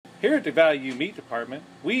Here at the Value Meat Department,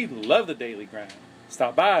 we love the daily grind.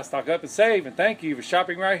 Stop by, stock up and save, and thank you for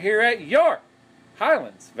shopping right here at your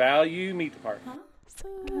Highlands Value Meat Department.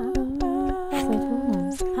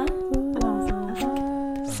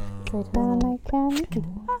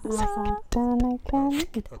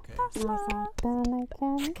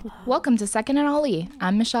 Welcome to Second and Ali.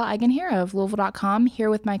 I'm Michelle Eigenhero of Louisville.com,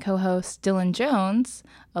 here with my co-host Dylan Jones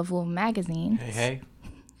of Louisville Magazine. Hey.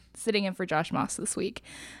 Sitting in for Josh Moss this week.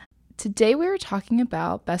 Today we were talking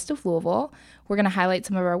about Best of Louisville. We're going to highlight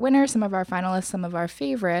some of our winners, some of our finalists, some of our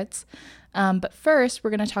favorites. But first, we're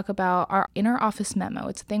going to talk about our inner office memo.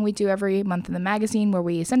 It's a thing we do every month in the magazine where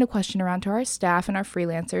we send a question around to our staff and our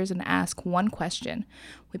freelancers and ask one question.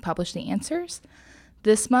 We publish the answers.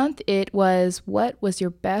 This month, it was, what was your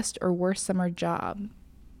best or worst summer job?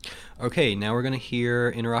 Okay, now we're going to hear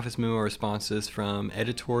inner office memo responses from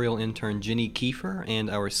editorial intern Jenny Kiefer and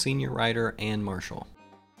our senior writer Ann Marshall.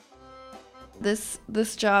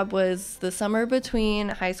 This job was the summer between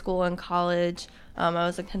high school and college. I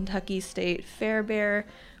was a Kentucky State Fair Bear.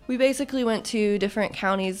 We basically went to different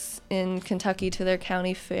counties in Kentucky to their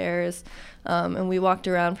county fairs, and we walked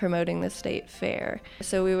around promoting the state fair.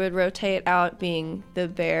 So we would rotate out being the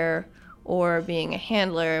bear or being a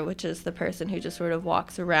handler, which is the person who just sort of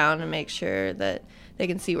walks around and makes sure that they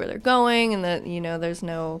can see where they're going and that, there's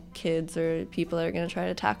no kids or people that are going to try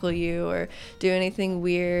to tackle you or do anything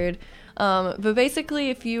weird. But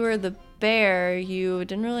basically, if you were the bear, you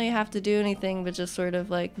didn't really have to do anything but just sort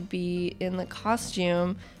of like be in the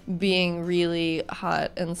costume, being really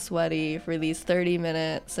hot and sweaty for these 30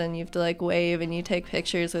 minutes, and you have to like wave and you take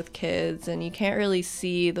pictures with kids, and you can't really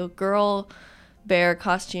see the girl bear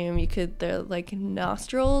costume. Their like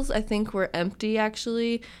nostrils I think were empty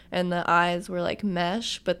actually, and the eyes were like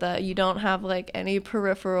mesh, but that you don't have like any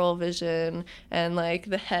peripheral vision, and like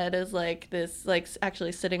the head is like this, like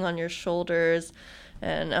actually sitting on your shoulders,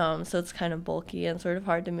 and so it's kind of bulky and sort of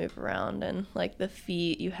hard to move around. And like the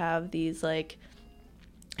feet, you have these like,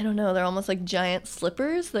 I don't know, they're almost like giant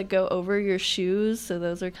slippers that go over your shoes, so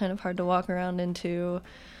those are kind of hard to walk around into.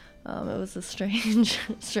 It was a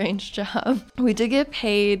strange job. We did get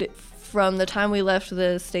paid from the time we left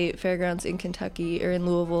the state fairgrounds in Kentucky or in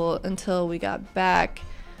Louisville until we got back.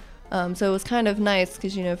 So it was kind of nice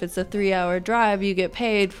because, if it's a 3-hour drive, you get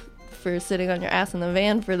paid for sitting on your ass in the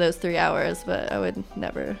van for those 3 hours, but I would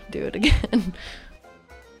never do it again.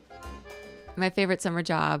 My favorite summer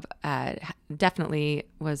job definitely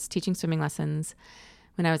was teaching swimming lessons.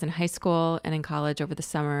 When I was in high school and in college over the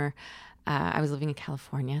summer, I was living in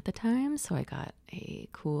California at the time, so I got a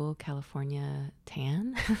cool California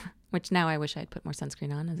tan, which now I wish I'd put more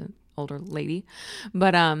sunscreen on as an older lady.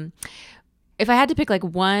 But if I had to pick like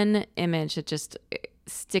one image that just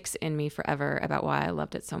sticks in me forever about why I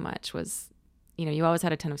loved it so much was, you always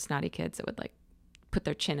had a ton of snotty kids that would like put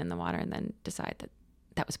their chin in the water and then decide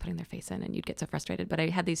that was putting their face in, and you'd get so frustrated. But I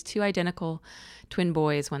had these two identical twin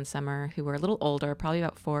boys one summer who were a little older, probably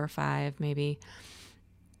about 4 or 5 maybe.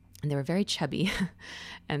 And they were very chubby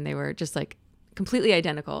and they were just like completely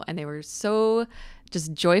identical. And they were so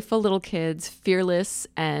just joyful little kids, fearless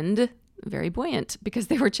and very buoyant because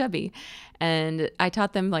they were chubby. And I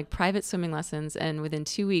taught them like private swimming lessons. And within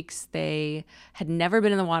 2 weeks, they had never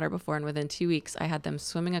been in the water before. And within 2 weeks, I had them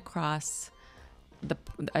swimming across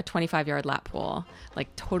a 25-yard lap pool,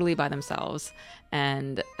 like totally by themselves.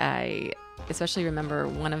 And I especially remember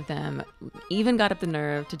one of them even got up the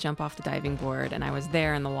nerve to jump off the diving board, and I was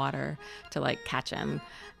there in the water to like catch him.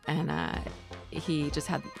 And I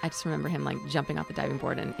just remember him like jumping off the diving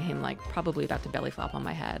board and him like probably about to belly flop on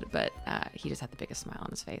my head, but he just had the biggest smile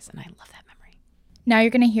on his face, and I love that memory. Now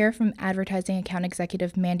you're going to hear from advertising account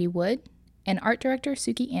executive Mandy Wood and art director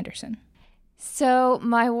Suki Anderson. So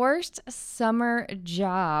my worst summer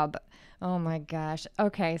job, oh my gosh.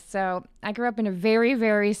 Okay, so I grew up in a very,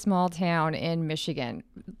 very small town in Michigan,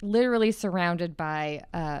 literally surrounded by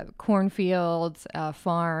cornfields,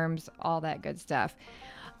 farms, all that good stuff.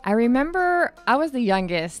 I remember I was the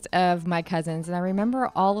youngest of my cousins, and I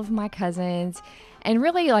remember all of my cousins and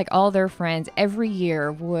really like all their friends every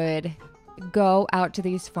year would go out to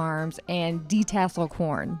these farms and detassel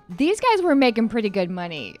corn. These guys were making pretty good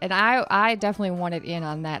money, and I definitely wanted in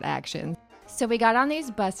on that action. So we got on these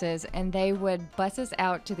buses, and they would bus us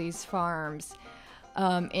out to these farms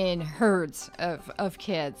in herds of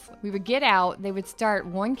kids. We would get out, they would start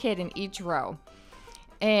one kid in each row.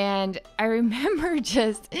 And I remember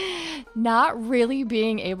just not really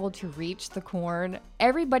being able to reach the corn.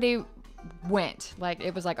 Everybody went. Like,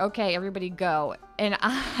 it was like, okay, everybody go. And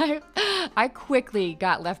I quickly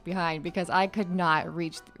got left behind because I could not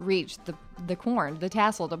reach the corn, the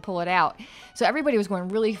tassel, to pull it out. So everybody was going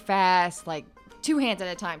really fast, like 2 hands at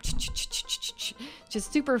a time,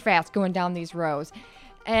 just super fast going down these rows.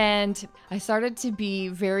 And I started to be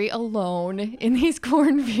very alone in these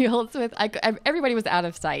cornfields with everybody was out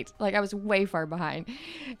of sight. Like, I was way far behind.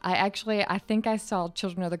 I think I saw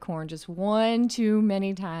Children of the Corn just one too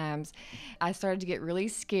many times. I started to get really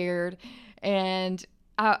scared, and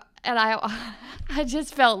I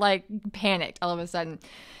just felt like panicked all of a sudden.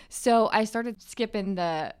 So I started skipping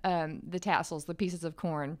the tassels, the pieces of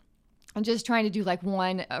corn. I'm just trying to do like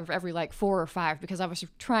one of every like 4 or 5 because I was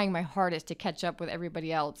trying my hardest to catch up with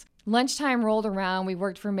everybody else. Lunchtime rolled around. We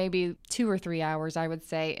worked for maybe 2 or 3 hours, I would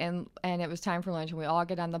say, and it was time for lunch, and we all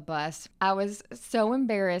get on the bus. I was so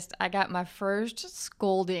embarrassed. I got my first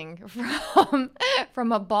scolding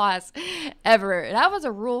from a boss ever, and I was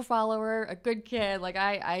a rule follower, a good kid. Like,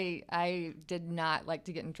 I did not like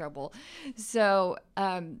to get in trouble. So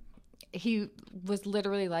he was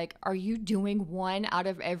literally like, are you doing one out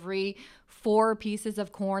of every 4 pieces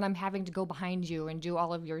of corn? I'm having to go behind you and do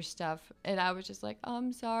all of your stuff. And I was just like,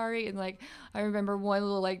 I'm sorry. And like, I remember one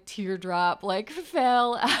little like teardrop like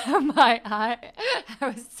fell out of my eye. I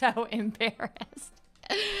was so embarrassed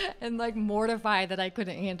and like mortified that I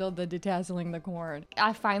couldn't handle the detasseling the corn.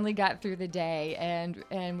 I finally got through the day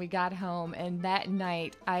and we got home, and that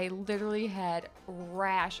night I literally had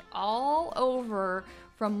rash all over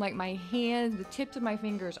from like my hands, the tips of my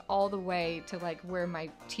fingers, all the way to like where my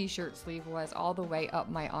t-shirt sleeve was, all the way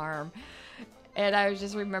up my arm. And I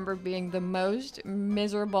just remember being the most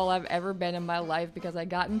miserable I've ever been in my life because I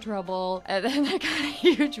got in trouble and then I got a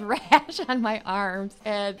huge rash on my arms.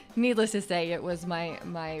 And needless to say, it was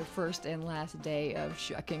my first and last day of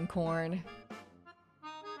shucking corn.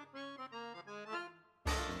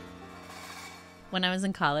 When I was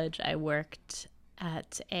in college, I worked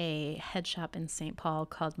at a head shop in St. Paul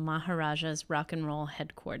called Maharaja's Rock and Roll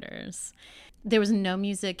Headquarters. There was no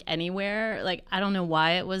music anywhere. Like, I don't know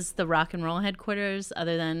why it was the rock and roll headquarters,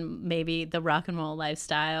 other than maybe the rock and roll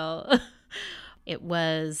lifestyle. It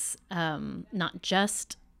was not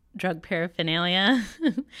just drug paraphernalia,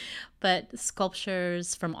 but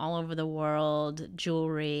sculptures from all over the world,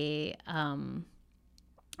 jewelry.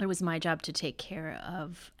 It was my job to take care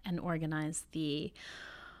of and organize the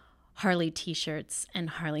Harley t-shirts and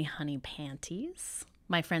Harley honey panties.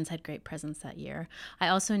 My friends had great presents that year. I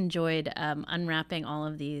also enjoyed unwrapping all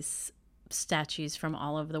of these statues from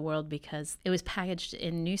all over the world because it was packaged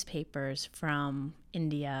in newspapers from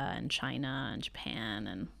India and China and Japan,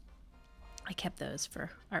 and I kept those for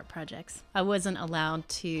art projects. I wasn't allowed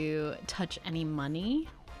to touch any money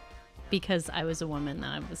because I was a woman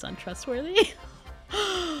and I was untrustworthy.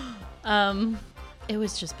 It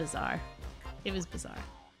was just bizarre. It was bizarre.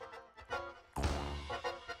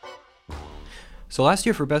 So last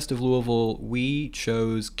year for Best of Louisville, we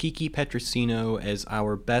chose Kiki Petrosino as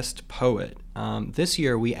our best poet. This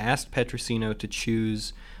year we asked Petrosino to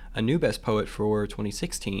choose a new best poet for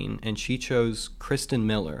 2016, and she chose Kristen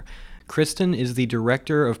Miller. Kristen is the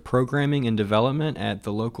Director of Programming and Development at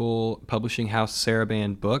the local publishing house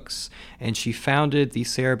Saraband Books, and she founded the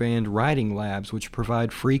Saraband Writing Labs, which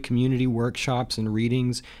provide free community workshops and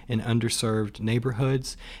readings in underserved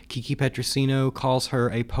neighborhoods. Kiki Petrosino calls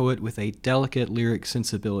her a poet with a delicate lyric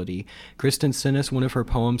sensibility. Kristen sent us one of her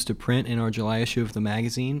poems to print in our July issue of the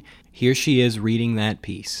magazine. Here she is reading that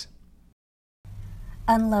piece.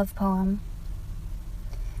 Unlove poem.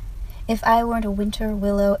 If I weren't a winter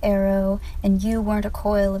willow arrow, and you weren't a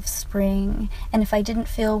coil of spring, and if I didn't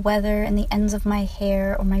feel weather in the ends of my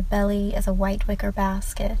hair or my belly as a white wicker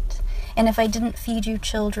basket, and if I didn't feed you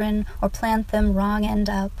children or plant them wrong end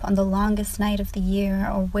up on the longest night of the year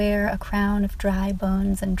or wear a crown of dry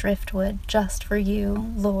bones and driftwood just for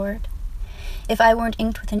you, Lord. If I weren't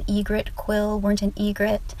inked with an egret quill, weren't an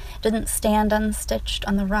egret, didn't stand unstitched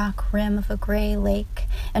on the rock rim of a gray lake,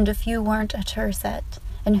 and if you weren't a tercet,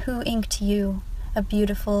 and who inked you, a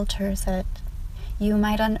beautiful tercet? You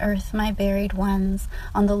might unearth my buried ones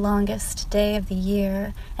on the longest day of the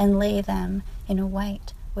year and lay them in a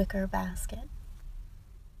white wicker basket.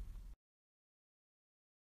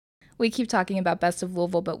 We keep talking about Best of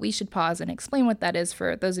Louisville, but we should pause and explain what that is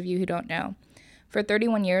for those of you who don't know. For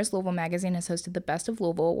 31 years, Louisville Magazine has hosted the Best of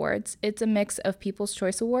Louisville Awards. It's a mix of People's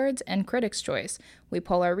Choice Awards and Critics' Choice. We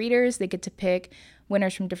poll our readers, they get to pick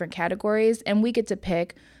winners from different categories, and we get to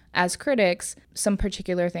pick, as critics, some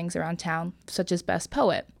particular things around town, such as Best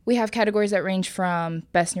Poet. We have categories that range from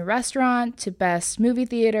Best New Restaurant to Best Movie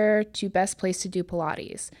Theater to Best Place to Do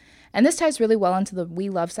Pilates. And this ties really well into the We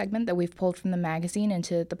Love segment that we've pulled from the magazine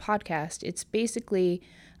into the podcast. It's basically,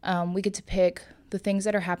 we get to pick the things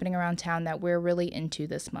that are happening around town that we're really into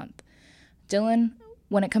this month. Dylan,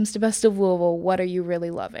 when it comes to Best of Louisville, what are you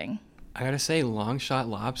really loving? I gotta say, Long Shot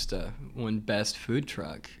Lobster won Best Food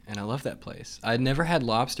Truck, and I love that place. I'd never had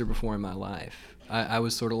lobster before in my life. I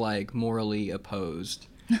was sort of like morally opposed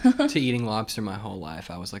to eating lobster my whole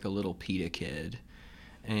life. I was like a little PETA kid.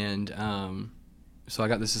 And so I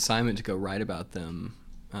got this assignment to go write about them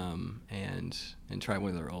and try one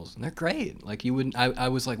of their rolls. And they're great. Like you wouldn't, I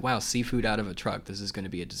was like, wow, seafood out of a truck. This is going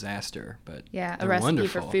to be a disaster. But yeah, they're a recipe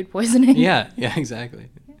wonderful. for food poisoning. Yeah, exactly.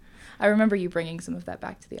 I remember you bringing some of that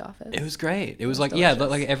back to the office. It was great. It was like, delicious. yeah,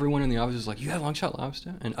 like everyone in the office was like, you have Long Shot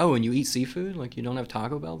Lobster? And and you eat seafood? Like you don't have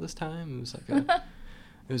Taco Bell this time? It was like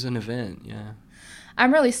it was an event, yeah.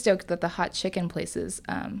 I'm really stoked that the hot chicken places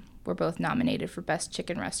were both nominated for Best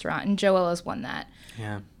Chicken Restaurant, and Joella's won that.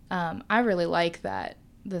 Yeah. I really like that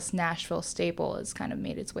this Nashville staple has kind of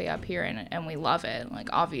made its way up here, and we love it. Like,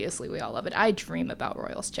 obviously, we all love it. I dream about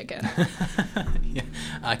Royals chicken. Yeah,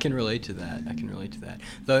 I can relate to that.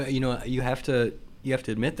 Though, you have to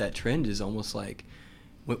admit that trend is almost like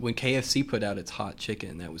when KFC put out its hot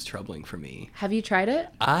chicken, that was troubling for me. Have you tried it?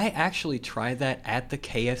 I actually tried that at the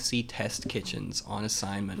KFC test kitchens on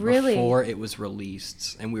assignment before it was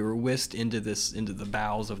released, and we were whisked into the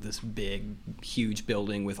bowels of this big, huge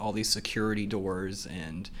building with all these security doors,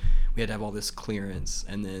 and we had to have all this clearance,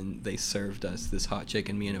 and then they served us this hot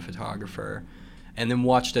chicken, me and a photographer, and then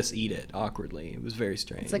watched us eat it awkwardly. It was very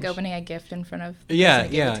strange. It's like opening a gift in front of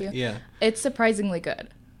yeah. It's surprisingly good.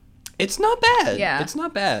 It's not bad. Yeah. It's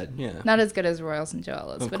not bad. Yeah. Not as good as Royals and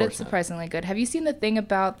Joella's, but it's surprisingly good. Have you seen the thing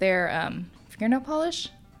about their fingernail polish?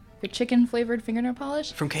 Their chicken flavored fingernail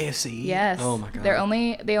polish? From KFC? Yes. Oh my god.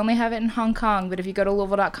 They only have it in Hong Kong, but if you go to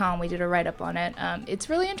Louisville.com, we did a write up on it. It's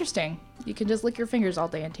really interesting. You can just lick your fingers all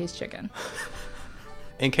day and taste chicken.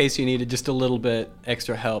 In case you needed just a little bit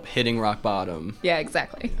extra help hitting rock bottom. Yeah,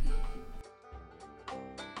 exactly.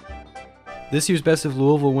 This year's Best of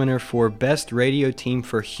Louisville winner for Best Radio Team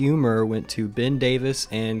for Humor went to Ben Davis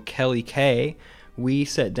and Kelly Kay. We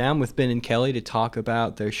sat down with Ben and Kelly to talk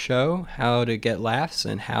about their show, how to get laughs,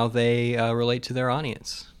 and how they relate to their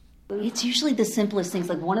audience. It's usually the simplest things.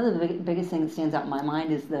 Like one of the biggest things that stands out in my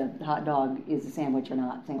mind is the hot dog is a sandwich or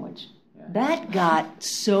not sandwich. Yeah. That got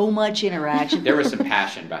so much interaction. There was some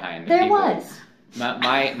passion behind it. There was.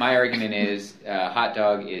 My argument is hot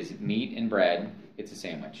dog is meat and bread. It's a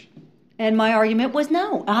sandwich. And my argument was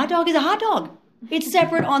no, a hot dog is a hot dog. It's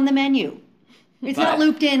separate on the menu. It's not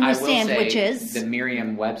looped in with sandwiches. Say the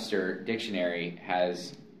Merriam-Webster dictionary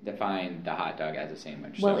has defined the hot dog as a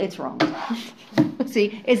sandwich. Well, it's wrong.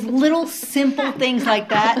 See, it's little simple things like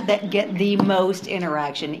that get the most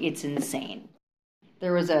interaction. It's insane.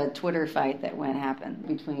 There was a Twitter fight that happened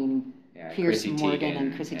between Pierce Morgan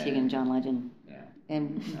and Chrissy Teigen and John Legend. Yeah.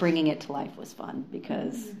 And bringing it to life was fun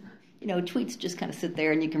because... tweets just kind of sit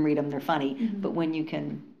there and you can read them, they're funny. Mm-hmm. But when you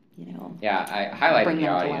can, Yeah, I highlighted the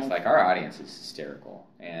audience. Like, our audience is hysterical.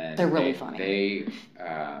 And they're really funny. They,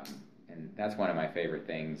 and that's one of my favorite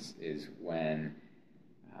things is when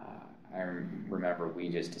I remember we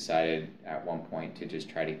just decided at one point to just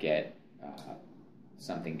try to get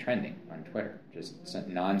something trending on Twitter. Just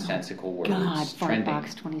some nonsensical words trending.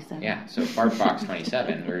 Fartbox 27. Yeah, so Fartbox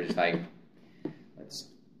 27, we're just like, let's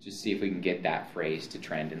just see if we can get that phrase to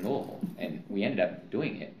trend in Louisville. And we ended up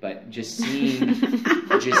doing it. But just seeing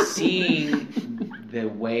the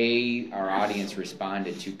way our audience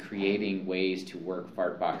responded to creating ways to work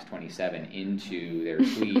Fartbox 27 into their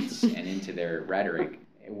tweets and into their rhetoric,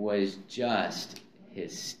 it was just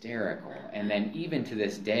hysterical. And then even to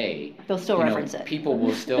this day, they'll still reference it. People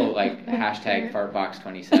will still hashtag Fartbox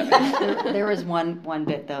 27. There was one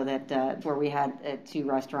bit though that where we had two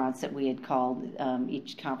restaurants that we had called.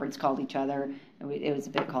 Each conference called each other. It was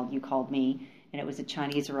a bit called "You Called Me," and it was a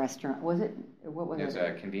Chinese restaurant. Was it? What was it? It was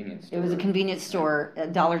a convenience store. It was a convenience store, a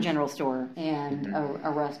Dollar General store, and a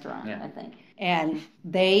restaurant, I think. And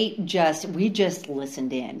we just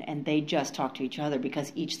listened in, and they just talked to each other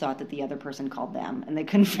because each thought that the other person called them, and they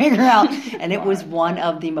couldn't figure out. And it was one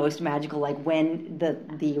of the most magical, when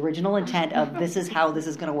the original intent of this is how this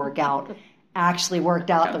is going to work out actually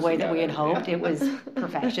worked out the way that we had hoped. It was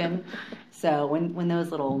perfection. So when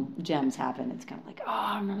those little gems happen, it's kind of like, oh,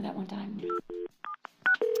 I remember that one time.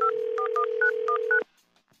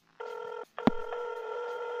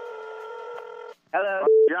 Hello,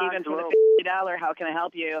 Stephen from the $50. How can I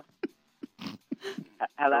help you?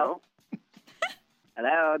 Hello?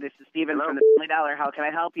 Hello, this is Stephen from the $50. How can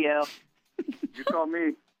I help you? You called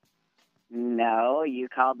me. No, you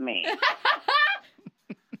called me.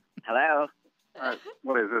 Hello?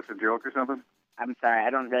 What is this, a joke or something? I'm sorry, I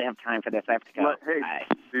don't really have time for this. I have to go. What, hey, Bye.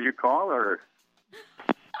 did you call or?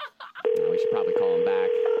 We should probably call him back.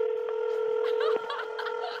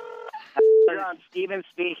 Steven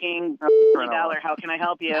speaking. $50, how can I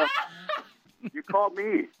help you? You called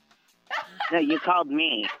me. No, you called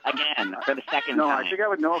me again for the second No, time. I think I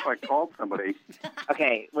would know if I called somebody.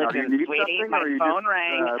 Okay, Now, do you listen, need sweetie, something, my or are you phone just,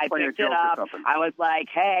 rang. I playing a picked it joke or up. something? I was like,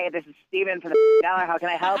 hey, this is Steven from the $50. How can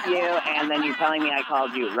I help you? And then you're telling me I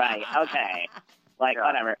called you. Right, okay. Like,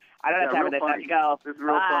 whatever. I don't have time for this. I have to go. This is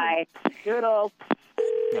real Bye. Toodles.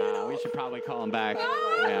 We should probably call him back.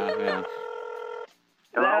 Yeah.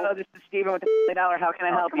 Hello, this is Steven with the $50. How can I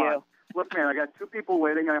help come you? on. Look, man, I got two people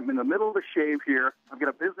waiting. I'm in the middle of a shave here. I've got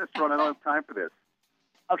a business run. I don't have time for this.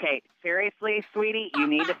 Okay, seriously, sweetie, you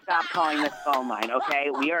need to stop calling this phone line, okay?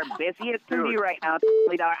 We are busy as can be right now.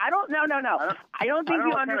 I don't think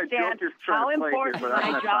you understand how important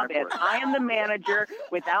my job is. I am the manager.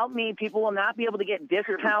 Without me, people will not be able to get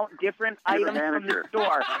discount different items from the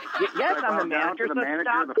store. Yes, I'm the manager, so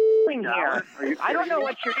stop calling here. I don't know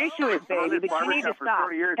what your issue is, baby, but you need to stop.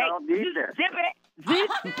 Hey, zip it.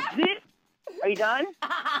 Zip. Are you done?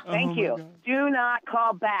 Thank you. Do not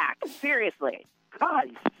call back. Seriously.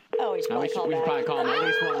 God. We should probably call him at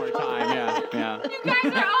least one more time. Yeah. You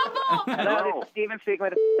guys are awful. Hello, this is Steven speaking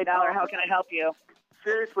with the $50. How can I help you?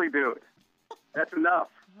 Seriously, dude. That's enough.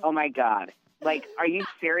 Oh, my God. Like, are you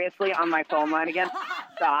seriously on my phone line again?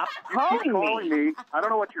 Stop Keep calling me. I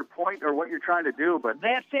don't know what your point or what you're trying to do, but...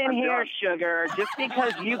 Listen here, sugar. Just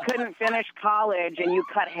because you couldn't finish college and you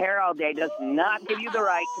cut hair all day does not give you the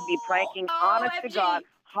right to be pranking honest to God,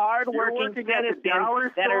 hard-working citizens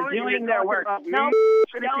that are doing their work. No,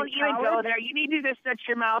 don't even go there. You need to just shut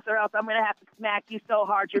your mouth or else I'm going to have to smack you so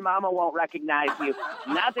hard your mama won't recognize you.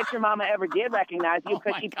 Not that your mama ever did recognize you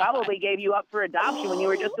because she probably gave you up for adoption when you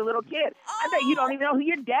were just a little kid. I bet you don't even know who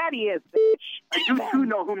your daddy is, bitch. I do too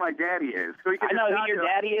know who my daddy is. So I know who your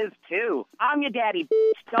daddy is, too. I'm your daddy,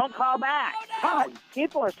 bitch. Don't call back. God,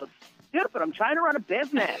 people are so stupid. I'm trying to run a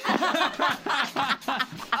business.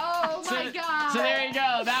 Oh, my God. So there you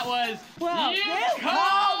go. That was You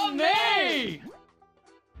Called Me!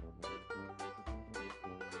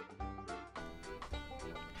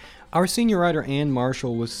 Our senior writer Ann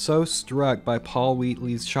Marshall was so struck by Paul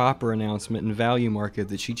Wheatley's shopper announcement in Value Market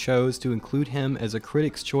that she chose to include him as a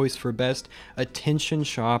critic's choice for best attention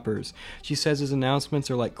shoppers. She says his announcements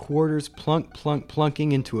are like quarters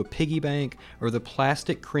plunking into a piggy bank or the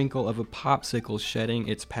plastic crinkle of a popsicle shedding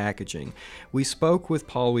its packaging. We spoke with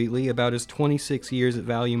Paul Wheatley about his 26 years at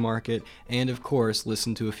Value Market and, of course,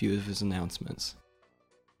 listened to a few of his announcements.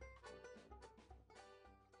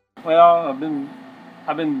 Well,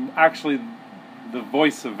 I've been actually the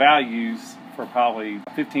voice of values for probably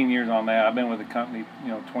 15 years on that. I've been with the company,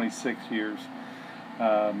 26 years.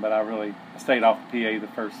 But I really stayed off the PA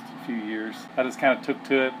the first few years. I just kind of took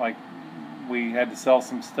to it. Like, we had to sell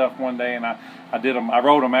some stuff one day, and I did them. I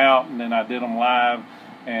wrote them out, and then I did them live,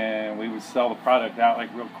 and we would sell the product out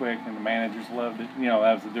like real quick, and the managers loved it.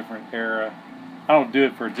 That was a different era. I don't do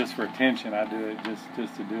it just for attention. I do it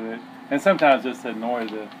just to do it, and sometimes just to annoy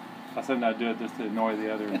I do it just to annoy the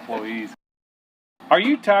other employees. Are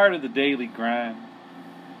you tired of the daily grind?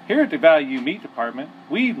 Here at the Value Meat Department,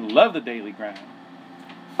 we love the daily grind.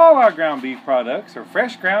 All our ground beef products are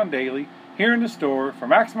fresh ground daily here in the store for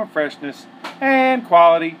maximum freshness and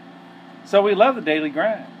quality. So we love the daily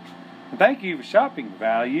grind. And thank you for shopping the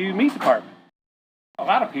Value Meat Department. A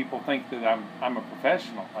lot of people think that I'm a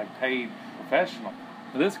professional, like paid professional.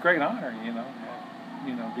 But it's a great honor,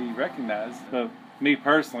 to be recognized. But me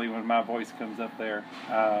personally, when my voice comes up there,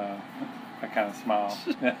 I kind of smile.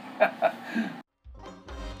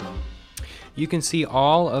 You can see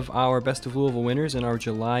all of our Best of Louisville winners in our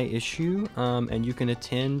July issue, and you can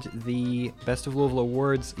attend the Best of Louisville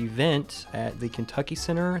Awards event at the Kentucky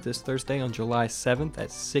Center this Thursday on July 7th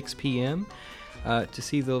at 6 p.m. To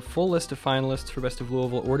see the full list of finalists for Best of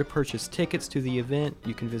Louisville or to purchase tickets to the event,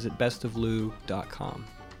 you can visit bestoflou.com.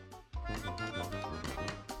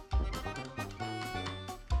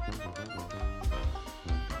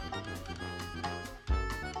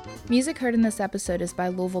 Music heard in this episode is by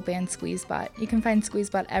Louisville band Squeezebot. You can find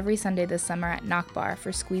Squeezebot every Sunday this summer at Knock Bar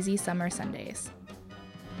for Squeezy Summer Sundays.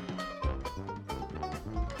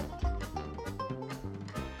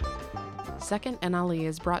 Second NLE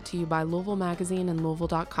is brought to you by Louisville Magazine and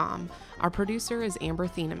Louisville.com. Our producer is Amber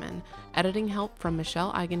Thieneman. Editing help from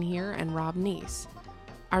Michelle Eigenhier and Rob Neese.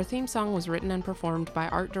 Our theme song was written and performed by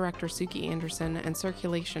art director Suki Anderson and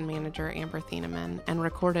circulation manager Amber Thieneman and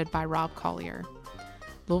recorded by Rob Collier.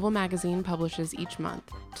 Louisville Magazine publishes each month.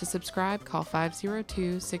 To subscribe, call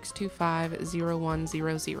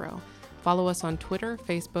 502-625-0100. Follow us on Twitter,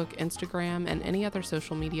 Facebook, Instagram, and any other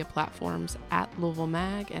social media platforms @Louisville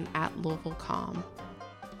Mag and @LouisvilleCom.